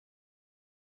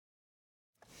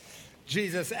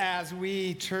Jesus, as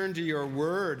we turn to your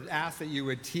word, ask that you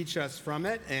would teach us from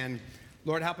it, and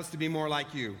Lord, help us to be more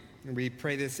like you. And we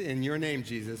pray this in your name,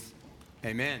 Jesus.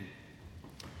 Amen.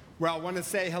 Well, I want to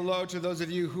say hello to those of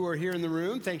you who are here in the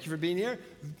room. Thank you for being here.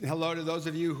 Hello to those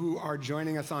of you who are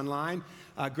joining us online.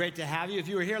 Great to have you. If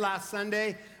you were here last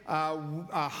Sunday,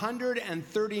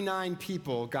 139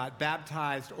 people got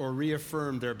baptized or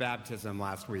reaffirmed their baptism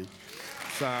last week.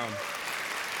 So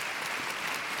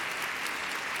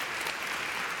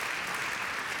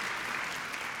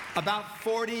about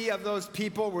 40 of those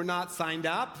people were not signed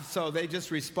up, so they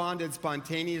just responded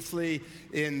spontaneously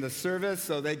in the service.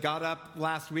 So they got up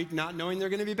last week not knowing they're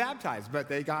going to be baptized, but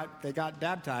they got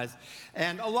baptized.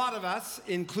 And a lot of us,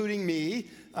 including me,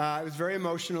 it was very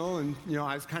emotional, and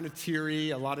I was kind of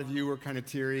teary. A lot of you were kind of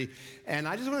teary. And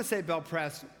I just want to say, Bell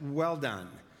Press, well done.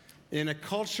 In a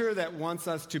culture that wants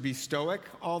us to be stoic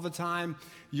all the time,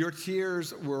 your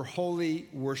tears were holy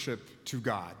worship to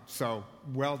God. So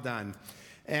well done.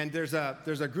 And there's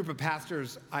a group of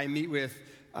pastors I meet with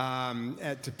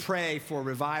to pray for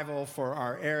revival for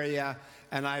our area.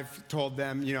 And I've told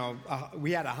them,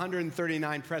 we had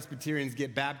 139 Presbyterians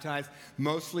get baptized,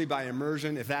 mostly by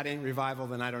immersion. If that ain't revival,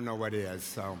 then I don't know what is.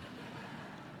 So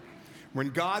when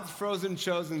God's frozen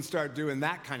chosen start doing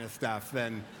that kind of stuff,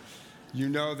 then you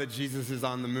know that Jesus is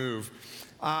on the move.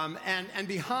 And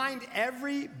behind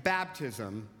every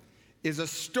baptism is a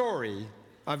story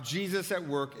of Jesus at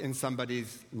work in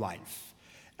somebody's life.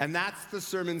 And that's the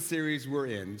sermon series we're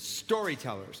in,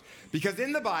 Storytellers. Because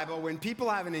in the Bible, when people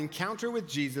have an encounter with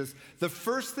Jesus, the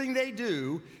first thing they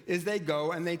do is they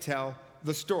go and they tell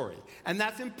the story. And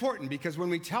that's important because when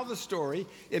we tell the story,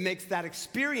 it makes that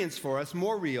experience for us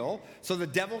more real, so the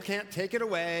devil can't take it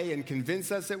away and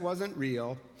convince us it wasn't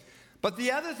real. But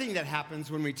the other thing that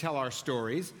happens when we tell our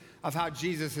stories of how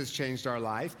Jesus has changed our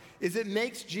life is it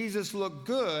makes Jesus look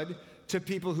good to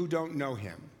people who don't know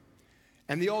him.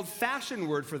 And the old-fashioned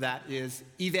word for that is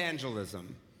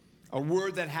evangelism, a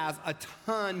word that has a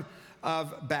ton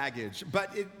of baggage.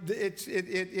 But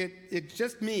it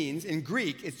just means, in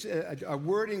Greek, it's a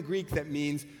word in Greek that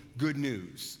means good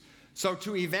news. So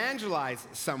to evangelize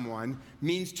someone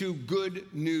means to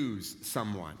good news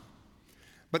someone.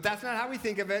 But that's not how we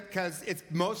think of it, because it's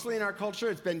mostly in our culture.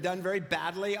 It's been done very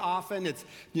badly often. It's,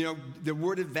 the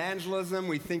word evangelism,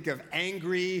 we think of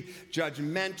angry,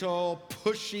 judgmental,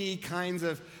 pushy kinds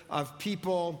of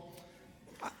people.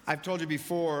 I've told you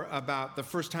before about the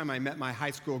first time I met my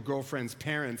high school girlfriend's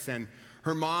parents, and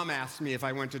her mom asked me if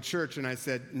I went to church, and I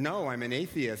said, no, I'm an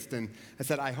atheist. And I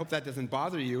said, I hope that doesn't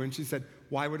bother you. And she said,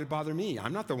 why would it bother me?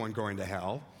 I'm not the one going to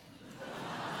hell.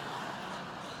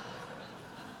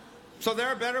 So there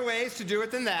are better ways to do it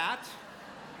than that.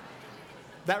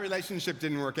 That relationship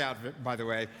didn't work out, by the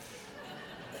way.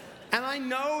 And I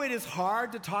know it is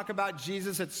hard to talk about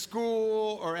Jesus at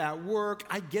school or at work.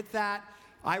 I get that.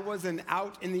 I was an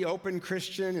out-in-the-open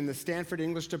Christian, and the Stanford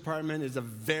English department is a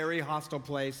very hostile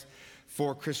place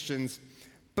for Christians.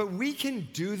 But we can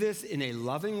do this in a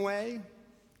loving way,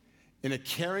 in a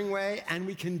caring way, and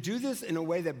we can do this in a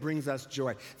way that brings us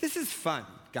joy. This is fun,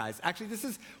 guys. Actually, this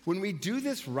is, when we do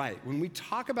this right, when we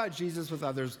talk about Jesus with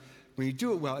others, when you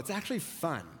do it well, it's actually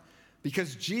fun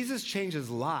because Jesus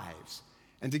changes lives.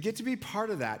 And to get to be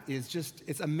part of that is just,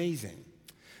 it's amazing.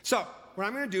 So what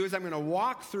I'm going to do is I'm going to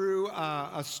walk through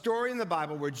a story in the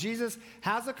Bible where Jesus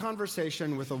has a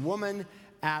conversation with a woman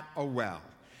at a well.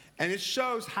 And it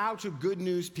shows how to good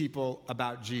news people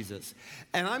about Jesus.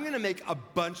 And I'm going to make a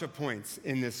bunch of points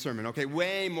in this sermon, okay?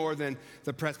 Way more than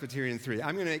the Presbyterian 3.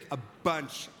 I'm going to make a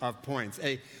bunch of points.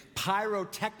 A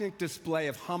pyrotechnic display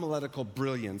of homiletical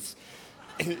brilliance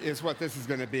is what this is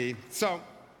going to be. So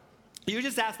you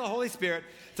just ask the Holy Spirit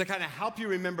to kind of help you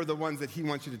remember the ones that he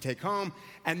wants you to take home.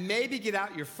 And maybe get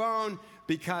out your phone,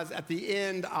 because at the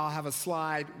end I'll have a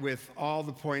slide with all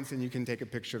the points, and you can take a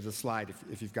picture of the slide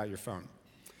if you've got your phone.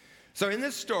 So in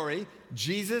this story,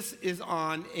 Jesus is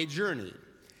on a journey,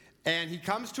 and he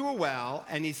comes to a well,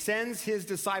 and he sends his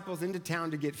disciples into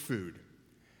town to get food.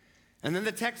 And then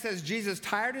the text says, Jesus,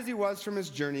 tired as he was from his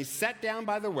journey, sat down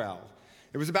by the well.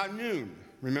 It was about noon.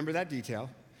 Remember that detail.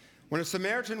 When a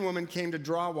Samaritan woman came to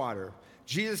draw water,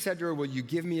 Jesus said to her, will you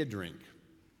give me a drink?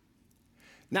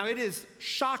 Now it is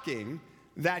shocking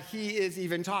that he is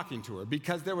even talking to her,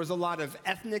 because there was a lot of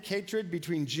ethnic hatred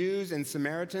between Jews and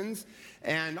Samaritans.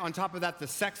 And on top of that, the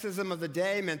sexism of the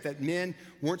day meant that men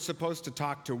weren't supposed to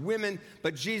talk to women.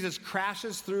 But Jesus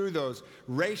crashes through those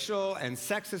racial and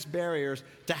sexist barriers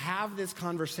to have this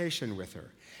conversation with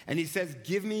her. And he says,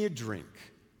 give me a drink.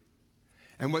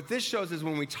 And what this shows is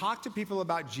when we talk to people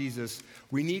about Jesus,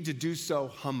 we need to do so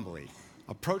humbly.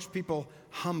 Approach people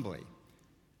humbly.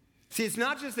 See, it's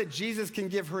not just that Jesus can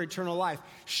give her eternal life.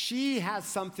 She has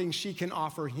something she can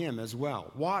offer him as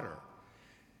well, water.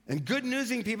 And good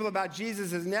newsing people about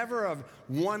Jesus is never a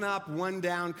one up, one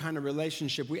down kind of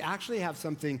relationship. We actually have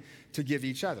something to give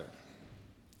each other.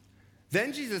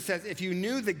 Then Jesus says, if you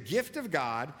knew the gift of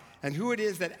God and who it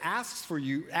is that asks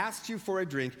you for a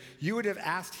drink, you would have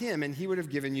asked him and he would have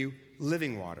given you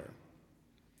living water.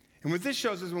 And what this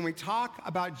shows is when we talk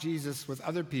about Jesus with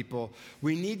other people,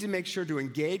 we need to make sure to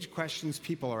engage questions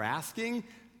people are asking,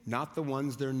 not the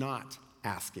ones they're not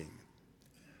asking.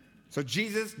 So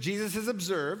Jesus has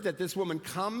observed that this woman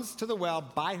comes to the well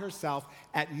by herself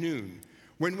at noon,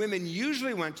 when women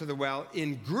usually went to the well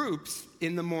in groups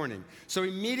in the morning. So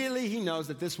immediately he knows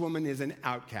that this woman is an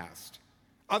outcast.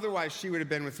 Otherwise, she would have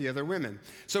been with the other women.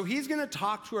 So he's going to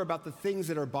talk to her about the things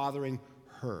that are bothering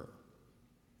her.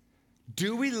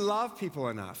 Do we love people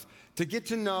enough to get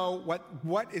to know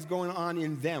what is going on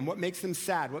in them? What makes them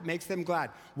sad? What makes them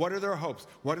glad? What are their hopes?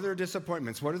 What are their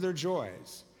disappointments? What are their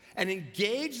joys? And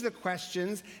engage the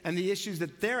questions and the issues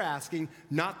that they're asking,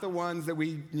 not the ones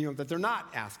that they're not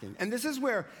asking. And this is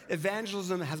where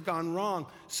evangelism has gone wrong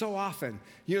so often.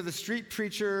 The street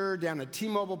preacher down at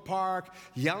T-Mobile Park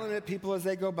yelling at people as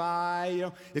they go by.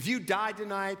 If you died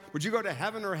tonight, would you go to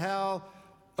heaven or hell?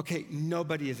 Okay,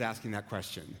 nobody is asking that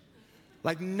question.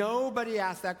 Nobody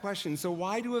asked that question. So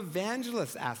why do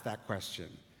evangelists ask that question?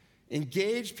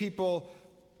 Engage people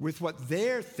with what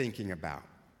they're thinking about.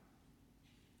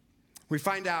 We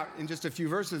find out in just a few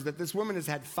verses that this woman has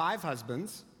had 5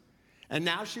 husbands, and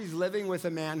now she's living with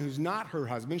a man who's not her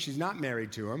husband. She's not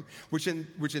married to him, which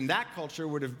in that culture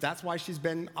that's why she's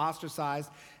been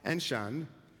ostracized and shunned.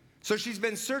 So she's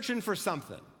been searching for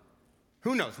something.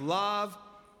 Who knows? Love,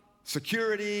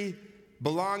 security,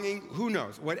 belonging, who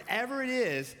knows? Whatever it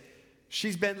is,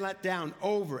 she's been let down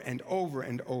over and over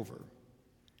and over.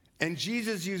 And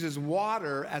Jesus uses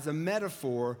water as a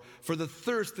metaphor for the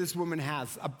thirst this woman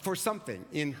has for something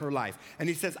in her life. And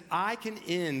he says, I can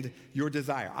end your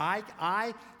desire.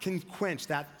 I can quench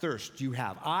that thirst you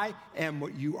have. I am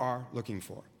what you are looking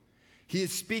for. He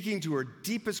is speaking to her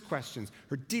deepest questions,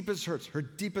 her deepest hurts, her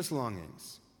deepest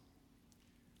longings.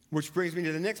 Which brings me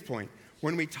to the next point.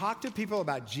 When we talk to people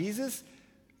about Jesus,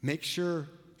 make sure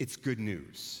it's good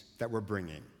news that we're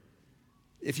bringing.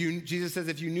 Jesus says,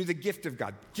 if you knew the gift of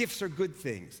God, gifts are good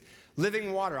things.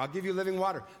 Living water, I'll give you living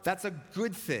water. That's a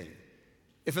good thing.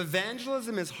 If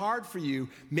evangelism is hard for you,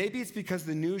 maybe it's because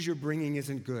the news you're bringing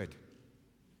isn't good.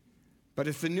 But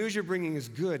if the news you're bringing is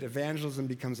good, evangelism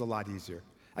becomes a lot easier.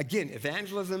 Again,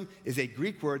 evangelism is a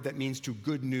Greek word that means to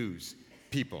good news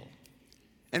people.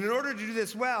 And in order to do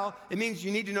this well, it means you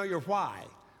need to know your why.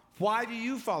 Why do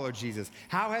you follow Jesus?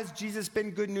 How has Jesus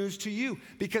been good news to you?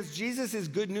 Because Jesus is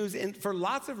good news for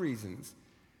lots of reasons.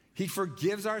 He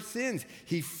forgives our sins.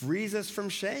 He frees us from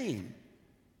shame.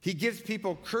 He gives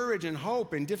people courage and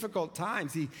hope in difficult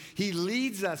times. He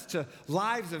leads us to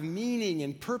lives of meaning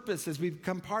and purpose as we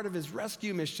become part of his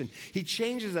rescue mission. He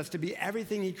changes us to be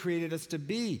everything he created us to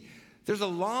be. There's a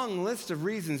long list of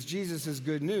reasons Jesus is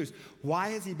good news. Why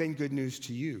has he been good news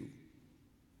to you?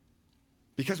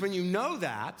 Because when you know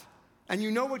that, and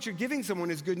you know what you're giving someone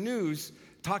is good news,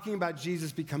 talking about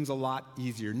Jesus becomes a lot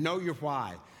easier. Know your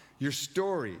why, your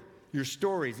story, your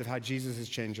stories of how Jesus has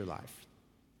changed your life.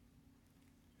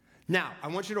 Now, I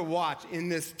want you to watch in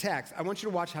this text, I want you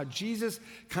to watch how Jesus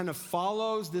kind of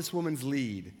follows this woman's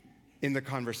lead in the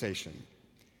conversation.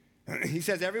 He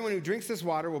says, everyone who drinks this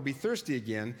water will be thirsty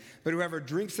again, but whoever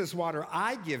drinks this water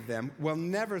I give them will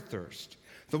never thirst.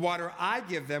 The water I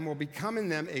give them will become in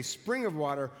them a spring of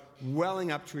water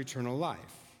welling up to eternal life.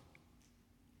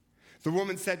 The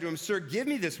woman said to him, Sir, give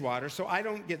me this water so I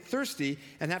don't get thirsty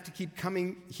and have to keep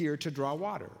coming here to draw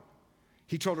water.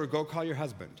 He told her, Go call your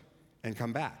husband and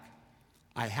come back.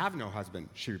 I have no husband,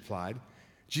 she replied.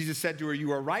 Jesus said to her,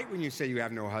 You are right when you say you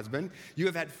have no husband. You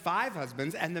have had 5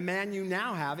 husbands, and the man you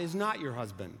now have is not your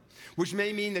husband, which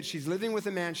may mean that she's living with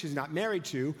a man she's not married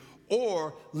to,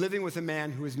 or living with a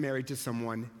man who is married to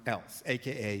someone else,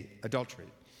 aka adultery.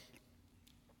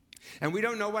 And we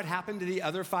don't know what happened to the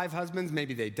other 5 husbands.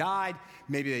 Maybe they died.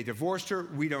 Maybe they divorced her.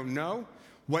 We don't know.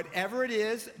 Whatever it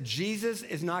is, Jesus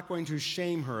is not going to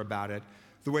shame her about it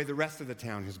the way the rest of the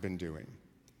town has been doing.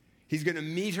 He's going to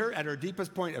meet her at her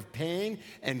deepest point of pain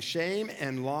and shame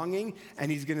and longing,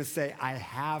 and he's going to say, I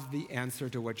have the answer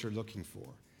to what you're looking for.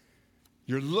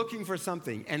 You're looking for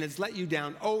something, and it's let you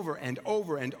down over and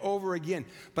over and over again.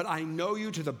 But I know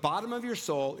you to the bottom of your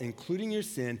soul, including your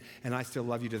sin, and I still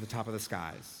love you to the top of the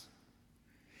skies.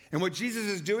 And what Jesus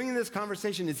is doing in this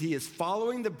conversation is he is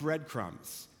following the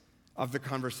breadcrumbs of the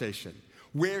conversation.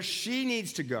 where she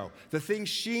needs to go, the things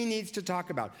she needs to talk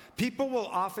about. People will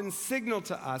often signal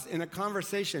to us in a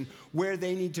conversation where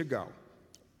they need to go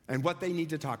and what they need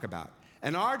to talk about.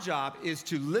 And our job is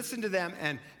to listen to them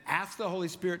and ask the Holy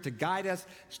Spirit to guide us,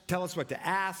 tell us what to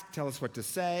ask, tell us what to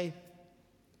say.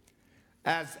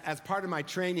 As part of my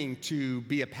training to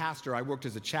be a pastor, I worked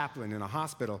as a chaplain in a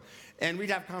hospital, and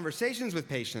we'd have conversations with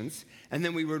patients, and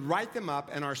then we would write them up,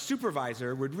 and our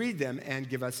supervisor would read them and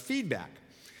give us feedback.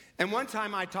 And one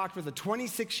time I talked with a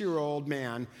 26-year-old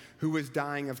man who was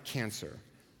dying of cancer.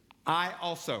 I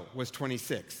also was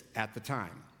 26 at the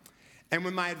time. And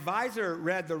when my advisor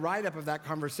read the write-up of that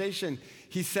conversation,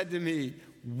 he said to me,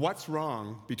 "What's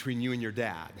wrong between you and your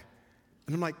dad?"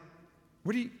 And I'm like,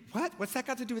 What? What's that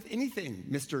got to do with anything,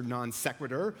 Mr. Non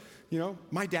Sequitur? You know,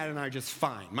 my dad and I are just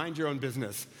fine. Mind your own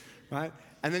business, right?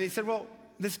 And then he said, well,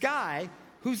 this guy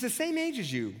who's the same age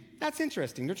as you, that's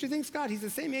interesting. Don't you think, Scott? He's the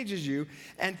same age as you.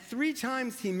 And 3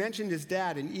 times he mentioned his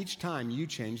dad, and each time you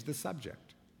changed the subject.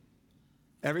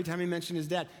 Every time he mentioned his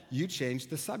dad, you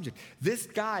changed the subject. This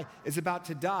guy is about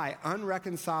to die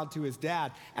unreconciled to his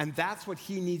dad, and that's what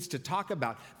he needs to talk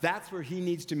about. That's where he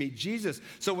needs to meet Jesus.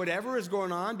 So whatever is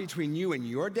going on between you and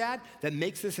your dad that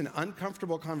makes this an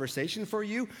uncomfortable conversation for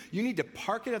you, you need to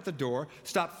park it at the door,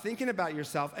 stop thinking about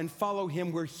yourself, and follow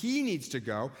him where he needs to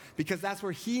go, because that's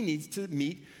where he needs to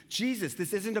meet Jesus.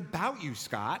 This isn't about you,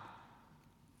 Scott.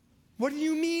 What do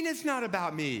you mean it's not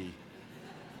about me?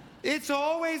 It's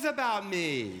always about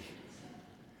me.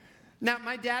 Now,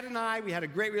 my dad and I, we had a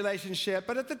great relationship,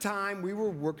 but at the time, we were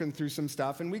working through some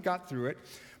stuff, and we got through it.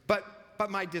 But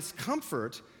my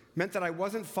discomfort meant that I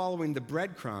wasn't following the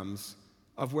breadcrumbs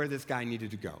of where this guy needed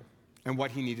to go and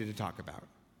what he needed to talk about.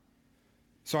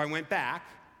 So I went back,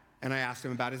 and I asked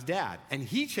him about his dad, and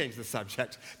he changed the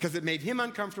subject because it made him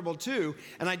uncomfortable too,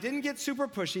 and I didn't get super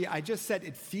pushy. I just said,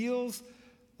 it feels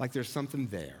like there's something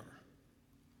there.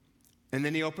 And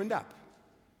then he opened up.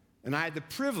 And I had the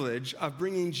privilege of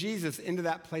bringing Jesus into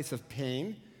that place of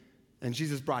pain, and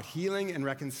Jesus brought healing and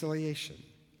reconciliation.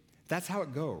 That's how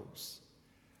it goes.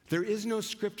 There is no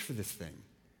script for this thing.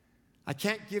 I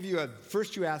can't give you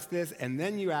first you ask this, and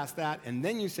then you ask that, and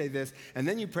then you say this, and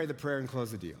then you pray the prayer and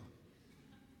close the deal.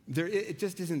 It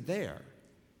just isn't there.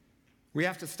 We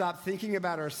have to stop thinking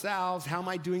about ourselves. How am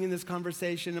I doing in this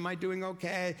conversation? Am I doing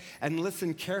okay? And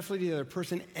listen carefully to the other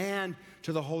person and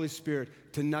to the Holy Spirit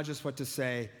to nudge us what to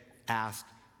say, ask,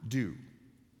 do.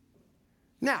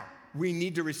 Now, we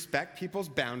need to respect people's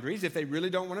boundaries. If they really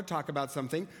don't want to talk about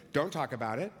something, don't talk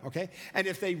about it, okay? And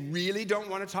if they really don't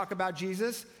want to talk about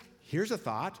Jesus, here's a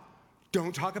thought: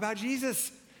 don't talk about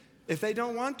Jesus if they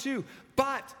don't want to.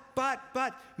 But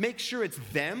make sure it's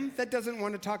them that doesn't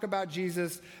want to talk about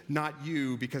Jesus, not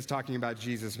you, because talking about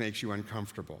Jesus makes you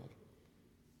uncomfortable.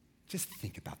 Just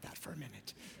think about that for a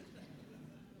minute.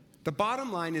 The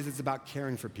bottom line is it's about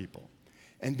caring for people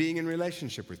and being in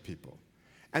relationship with people.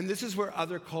 And this is where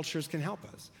other cultures can help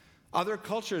us. Other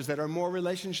cultures that are more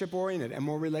relationship-oriented and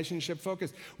more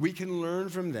relationship-focused, we can learn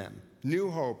from them.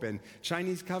 New Hope and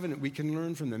Chinese Covenant, we can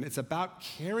learn from them. It's about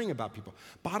caring about people.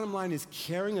 Bottom line is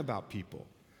caring about people,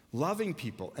 loving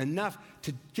people enough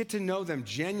to get to know them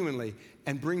genuinely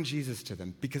and bring Jesus to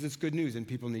them, because it's good news and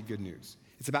people need good news.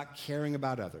 It's about caring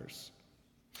about others.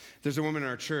 There's a woman in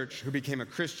our church who became a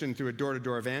Christian through a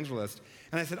door-to-door evangelist.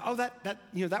 And I said,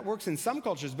 that works in some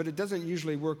cultures, but it doesn't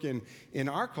usually work in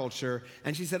our culture.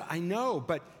 And she said, I know,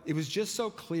 but it was just so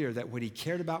clear that what he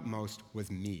cared about most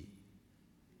was me.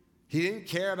 He didn't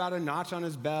care about a notch on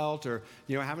his belt or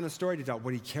having a story to tell.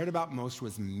 What he cared about most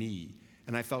was me.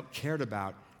 And I felt cared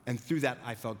about, and through that,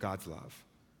 I felt God's love.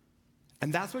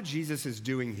 And that's what Jesus is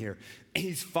doing here.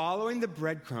 He's following the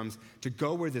breadcrumbs to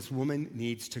go where this woman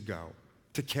needs to go,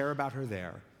 to care about her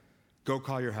there. Go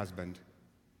call your husband.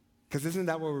 Because isn't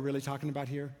that what we're really talking about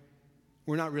here?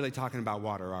 We're not really talking about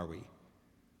water, are we?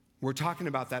 We're talking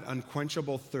about that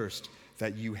unquenchable thirst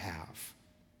that you have.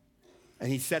 And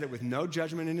he said it with no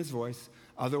judgment in his voice,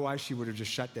 otherwise she would have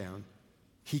just shut down.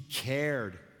 He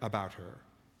cared about her.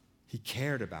 He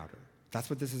cared about her. That's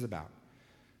what this is about.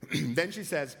 Then she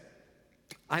says,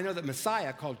 I know that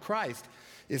Messiah, called Christ,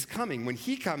 is coming. When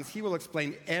he comes, he will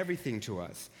explain everything to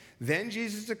us. Then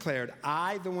Jesus declared,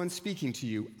 I, the one speaking to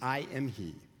you, I am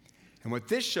he. And what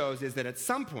this shows is that at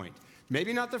some point,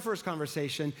 maybe not the first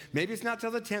conversation, maybe it's not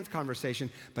till the 10th conversation,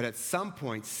 but at some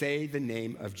point, say the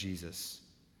name of Jesus.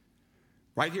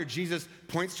 Right here, Jesus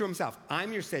points to himself.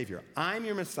 I'm your Savior. I'm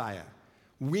your Messiah.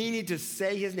 We need to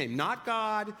say his name, not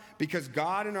God, because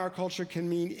God in our culture can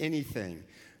mean anything.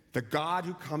 The God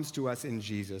who comes to us in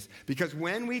Jesus. Because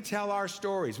when we tell our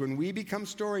stories, when we become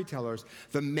storytellers,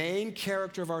 the main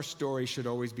character of our story should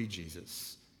always be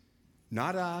Jesus.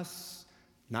 Not us,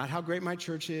 not how great my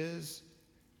church is,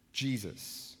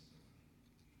 Jesus.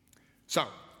 So,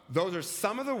 those are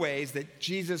some of the ways that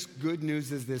Jesus good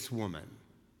news is this woman.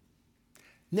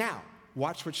 Now,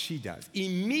 watch what she does.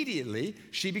 Immediately,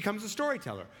 she becomes a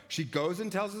storyteller. She goes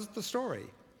and tells us the story.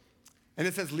 And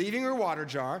it says, leaving her water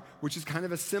jar, which is kind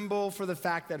of a symbol for the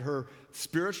fact that her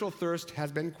spiritual thirst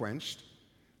has been quenched.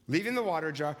 Leaving the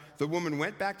water jar, the woman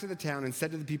went back to the town and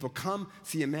said to the people, come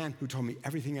see a man who told me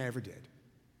everything I ever did.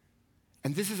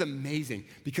 And this is amazing,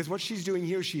 because what she's doing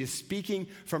here, she is speaking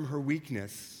from her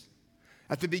weakness.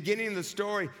 At the beginning of the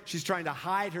story, she's trying to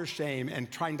hide her shame and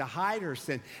trying to hide her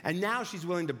sin. And now she's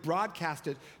willing to broadcast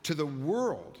it to the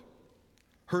world.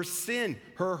 Her sin,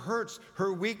 her hurts,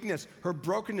 her weakness, her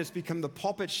brokenness become the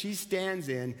pulpit she stands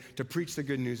in to preach the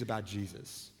good news about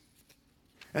Jesus.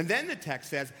 And then the text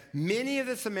says, many of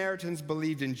the Samaritans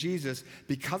believed in Jesus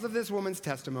because of this woman's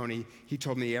testimony. He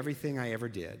told me everything I ever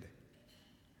did.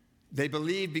 They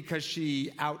believed because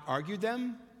she out-argued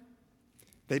them.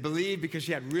 They believed because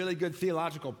she had really good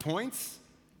theological points.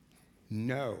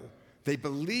 No. They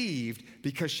believed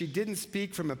because she didn't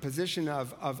speak from a position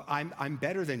of I'm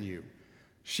better than you.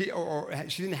 She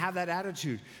didn't have that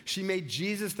attitude. She made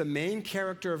Jesus the main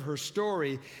character of her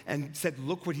story and said,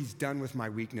 look what he's done with my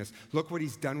weakness. Look what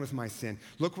he's done with my sin.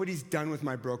 Look what he's done with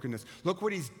my brokenness. Look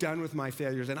what he's done with my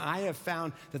failures. And I have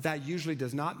found that usually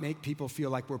does not make people feel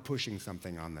like we're pushing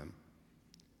something on them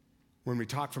when we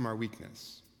talk from our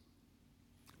weakness.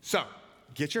 So,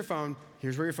 get your phone.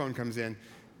 Here's where your phone comes in.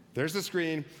 There's the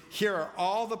screen. Here are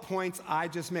all the points I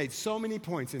just made. So many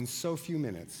points in so few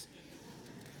minutes.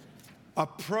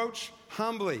 Approach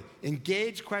humbly.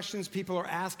 Engage questions people are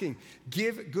asking.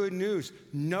 Give good news.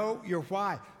 Know your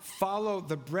why. Follow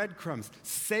the breadcrumbs.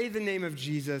 Say the name of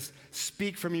Jesus.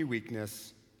 Speak from your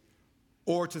weakness.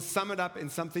 Or to sum it up in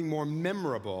something more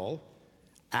memorable,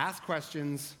 ask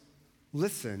questions,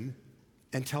 listen,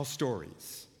 and tell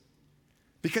stories.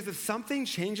 Because if something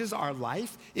changes our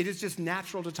life, it is just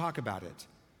natural to talk about it.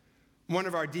 One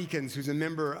of our deacons, who's a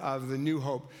member of the New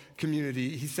Hope community,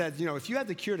 he said, if you had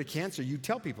the cure to cancer, you'd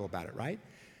tell people about it, right?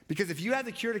 Because if you had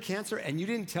the cure to cancer and you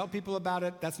didn't tell people about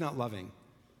it, that's not loving.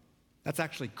 That's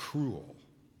actually cruel.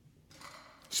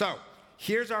 So,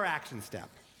 here's our action step,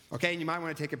 okay? And you might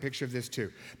want to take a picture of this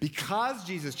too. Because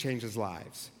Jesus changes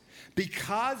lives,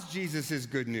 because Jesus is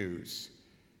good news,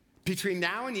 between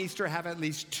now and Easter, have at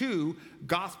least 2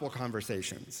 gospel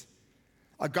conversations.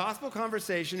 A gospel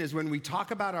conversation is when we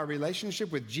talk about our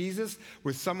relationship with Jesus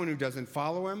with someone who doesn't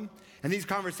follow him. And these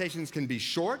conversations can be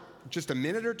short, just a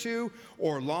minute or 2,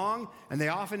 or long, and they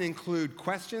often include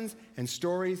questions and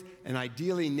stories and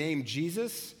ideally name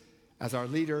Jesus as our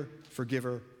leader,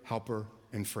 forgiver, helper,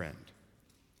 and friend.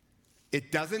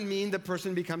 It doesn't mean the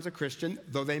person becomes a Christian,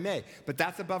 though they may, but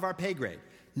that's above our pay grade.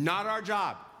 Not our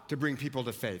job to bring people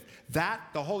to faith. That,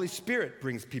 the Holy Spirit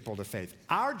brings people to faith.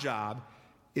 Our job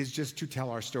is just to tell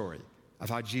our story of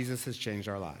how Jesus has changed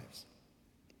our lives.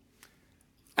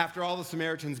 After all, the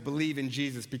Samaritans believe in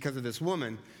Jesus because of this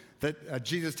woman, that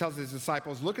Jesus tells his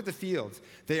disciples, look at the fields.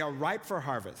 They are ripe for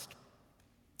harvest.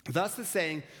 Thus the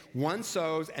saying, one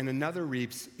sows and another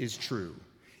reaps is true.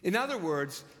 In other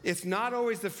words, it's not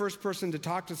always the first person to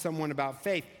talk to someone about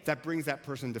faith that brings that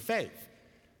person to faith.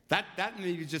 That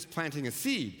may be just planting a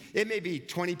seed. It may be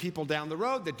 20 people down the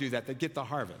road that do that get the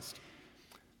harvest.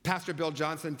 Pastor Bill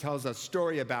Johnson tells a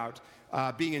story about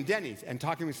being in Denny's and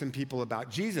talking with some people about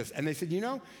Jesus. And they said,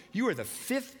 you are the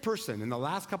 5th person in the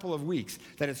last couple of weeks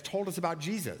that has told us about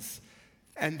Jesus.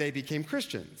 And they became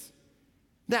Christians.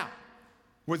 Now,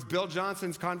 was Bill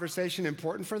Johnson's conversation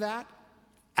important for that?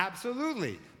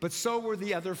 Absolutely. But so were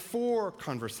the other 4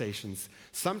 conversations.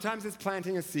 Sometimes it's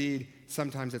planting a seed,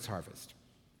 sometimes it's harvest.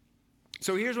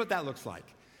 So here's what that looks like.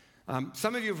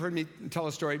 Some of you have heard me tell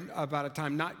a story about a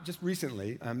time, not just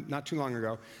recently, not too long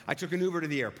ago. I took an Uber to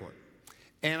the airport,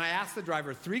 and I asked the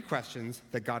driver 3 questions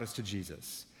that got us to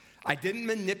Jesus. I didn't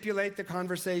manipulate the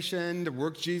conversation to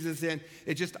work Jesus in.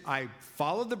 I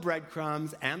followed the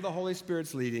breadcrumbs and the Holy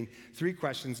Spirit's leading. 3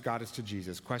 questions got us to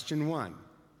Jesus. Question 1,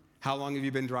 how long have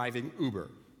you been driving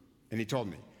Uber? And he told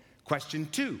me. Question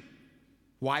 2,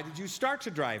 why did you start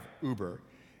to drive Uber?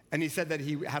 And he said that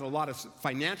he had a lot of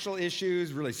financial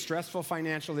issues, really stressful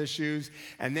financial issues,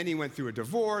 and then he went through a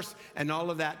divorce, and all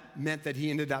of that meant that he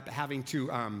ended up having to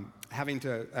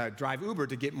drive Uber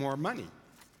to get more money.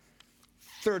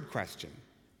 3rd question.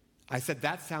 I said,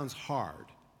 that sounds hard.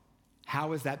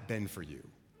 How has that been for you?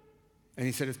 And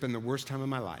he said, it's been the worst time of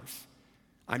my life.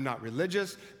 I'm not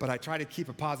religious, but I try to keep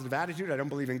a positive attitude. I don't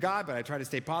believe in God, but I try to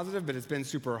stay positive, but it's been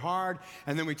super hard.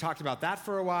 And then we talked about that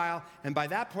for a while. And by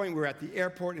that point, we were at the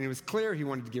airport, and it was clear he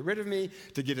wanted to get rid of me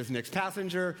to get his next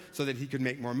passenger so that he could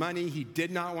make more money. He did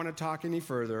not want to talk any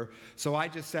further. So I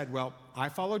just said, well, I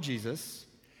follow Jesus,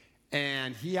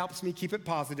 and he helps me keep it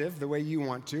positive the way you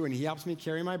want to, and he helps me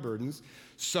carry my burdens.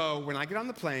 So when I get on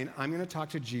the plane, I'm going to talk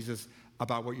to Jesus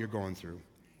about what you're going through.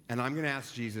 And I'm going to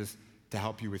ask Jesus to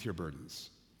help you with your burdens.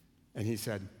 And he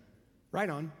said, right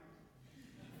on.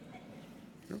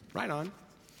 Right on.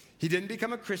 He didn't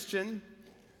become a Christian,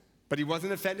 but he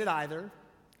wasn't offended either.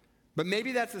 But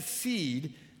maybe that's a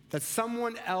seed that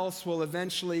someone else will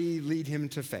eventually lead him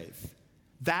to faith.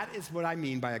 That is what I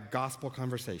mean by a gospel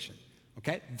conversation.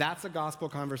 Okay? That's a gospel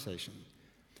conversation.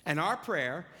 And our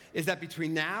prayer is that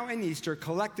between now and Easter,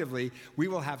 collectively, we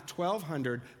will have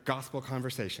 1,200 gospel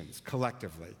conversations,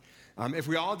 collectively. If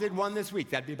we all did one this week,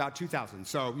 that'd be about 2,000.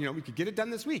 So, we could get it done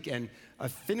this week and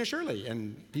finish early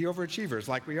and be overachievers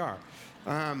like we are.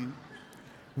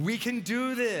 We can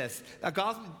do this.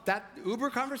 That Uber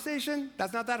conversation,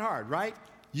 that's not that hard, right?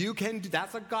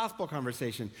 That's a gospel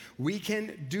conversation. We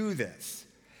can do this.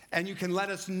 And you can let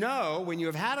us know when you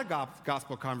have had a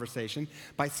gospel conversation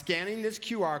by scanning this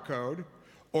QR code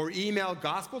or email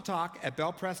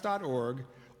gospeltalk@bellpress.org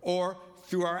or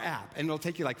through our app. And it'll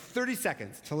take you like 30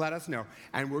 seconds to let us know.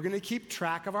 And we're going to keep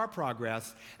track of our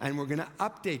progress, and we're going to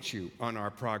update you on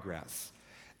our progress.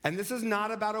 And this is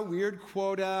not about a weird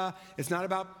quota. It's not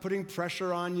about putting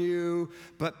pressure on you.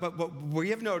 But what we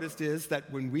have noticed is that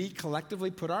when we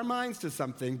collectively put our minds to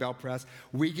something, Bell Press,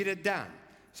 we get it done.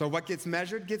 So what gets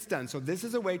measured gets done. So this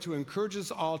is a way to encourage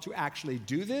us all to actually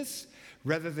do this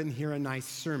rather than hear a nice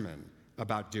sermon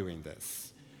about doing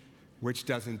this, which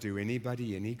doesn't do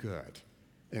anybody any good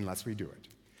unless we do it.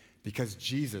 Because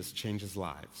Jesus changes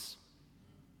lives.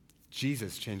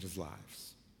 Jesus changes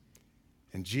lives.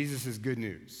 And Jesus is good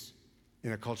news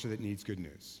in a culture that needs good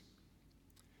news.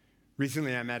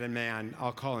 Recently, I met a man,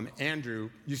 I'll call him Andrew,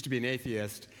 used to be an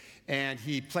atheist, and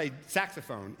he played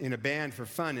saxophone in a band for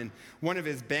fun, and one of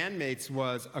his bandmates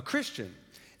was a Christian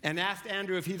and asked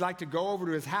Andrew if he'd like to go over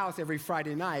to his house every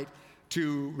Friday night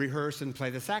to rehearse and play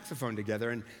the saxophone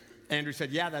together. And Andrew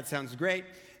said, yeah, that sounds great.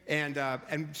 And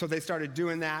so they started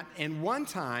doing that. And one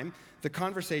time, the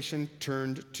conversation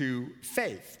turned to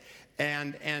faith.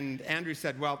 And Andrew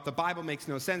said, well, the Bible makes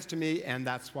no sense to me, and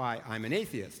that's why I'm an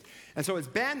atheist. And so his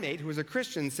bandmate, who was a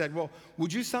Christian, said, well,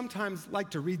 would you sometimes like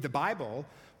to read the Bible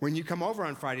when you come over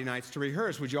on Friday nights to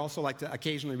rehearse? Would you also like to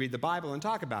occasionally read the Bible and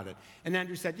talk about it? And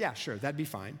Andrew said, yeah, sure, that'd be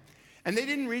fine. And they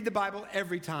didn't read the Bible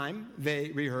every time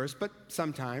they rehearsed, but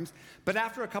sometimes. But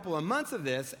after a couple of months of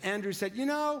this, Andrew said,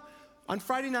 on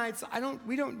Friday nights,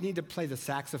 we don't need to play the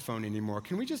saxophone anymore.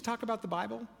 Can we just talk about the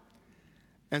Bible?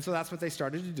 And so that's what they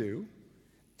started to do.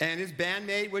 And his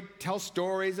bandmate would tell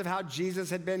stories of how Jesus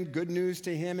had been good news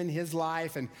to him in his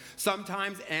life. And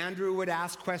sometimes Andrew would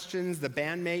ask questions the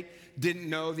bandmate didn't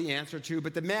know the answer to.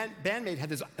 But the bandmate had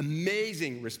this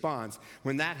amazing response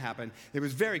when that happened. It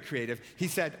was very creative. He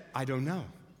said, I don't know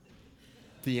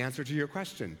the answer to your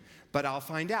question, but I'll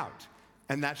find out.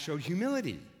 And that showed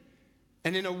humility.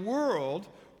 And in a world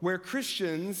where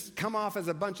Christians come off as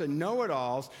a bunch of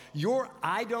know-it-alls, your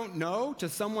I don't know to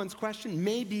someone's question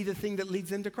may be the thing that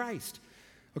leads them to Christ.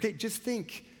 Okay, just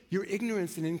think, your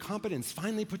ignorance and incompetence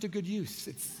finally put to good use.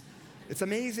 It's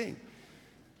amazing.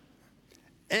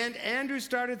 And Andrew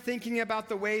started thinking about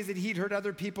the ways that he'd hurt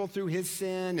other people through his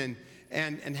sin,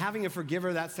 and having a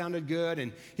forgiver, that sounded good.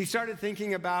 And he started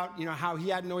thinking about, how he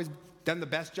hadn't always done the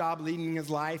best job leading his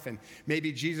life, and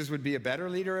maybe Jesus would be a better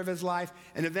leader of his life.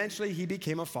 And eventually he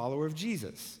became a follower of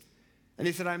Jesus. And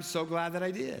he said, I'm so glad that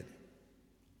I did.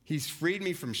 He's freed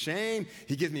me from shame.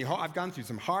 He gives me hope. I've gone through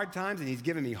some hard times, and he's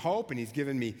given me hope, and he's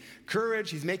given me courage.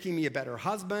 He's making me a better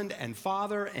husband and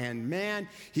father and man.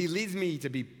 He leads me to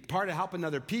be part of helping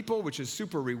other people, which is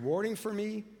super rewarding for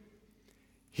me.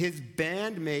 His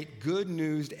bandmate good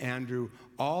newsed Andrew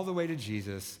all the way to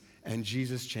Jesus, and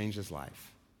Jesus changed his life.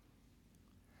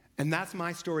 And that's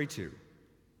my story too.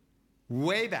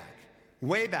 Way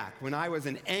back when I was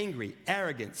an angry,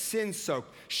 arrogant,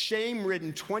 sin-soaked,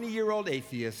 shame-ridden 20-year-old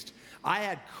atheist, I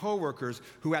had coworkers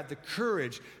who had the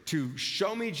courage to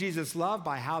show me Jesus' love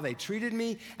by how they treated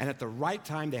me, and at the right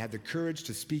time, they had the courage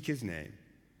to speak his name.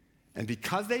 And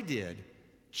because they did,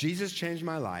 Jesus changed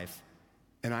my life,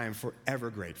 and I am forever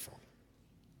grateful.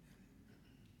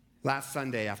 Last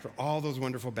Sunday, after all those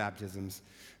wonderful baptisms,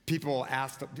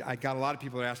 I got a lot of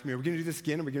people that asked me, are we going to do this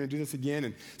again? Are we going to do this again?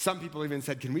 And some people even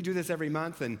said, can we do this every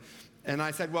month? And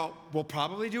I said, well, we'll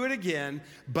probably do it again,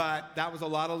 but that was a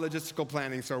lot of logistical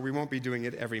planning, so we won't be doing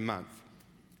it every month.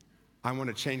 I want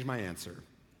to change my answer.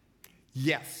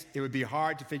 Yes, it would be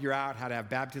hard to figure out how to have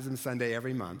Baptism Sunday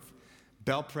every month.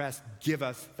 Belpress, give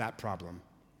us that problem.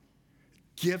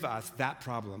 Give us that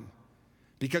problem.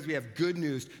 Because we have good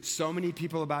news, so many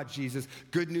people about Jesus,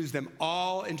 good news them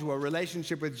all into a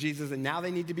relationship with Jesus, and now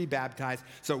they need to be baptized,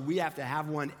 so we have to have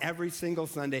one every single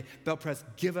Sunday. Belpress,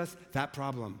 give us that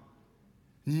problem.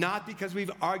 Not because we've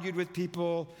argued with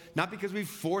people, not because we've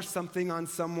forced something on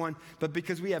someone, but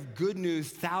because we have good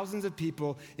news, thousands of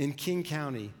people in King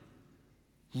County.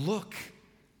 Look,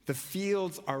 the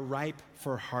fields are ripe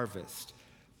for harvest.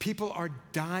 People are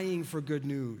dying for good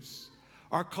news.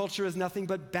 Our culture is nothing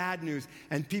but bad news,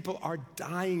 and people are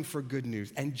dying for good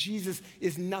news. And Jesus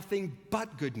is nothing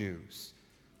but good news.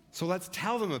 So let's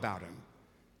tell them about him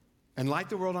and light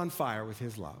the world on fire with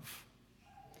his love.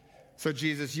 So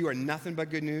Jesus, you are nothing but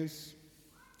good news.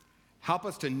 Help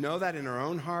us to know that in our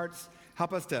own hearts.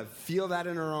 Help us to feel that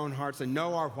in our own hearts and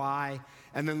know our why.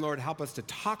 And then, Lord, help us to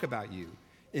talk about you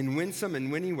in winsome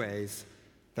and winning ways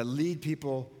that lead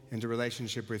people into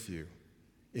relationship with you.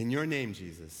 In your name,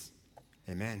 Jesus.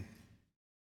 Amen.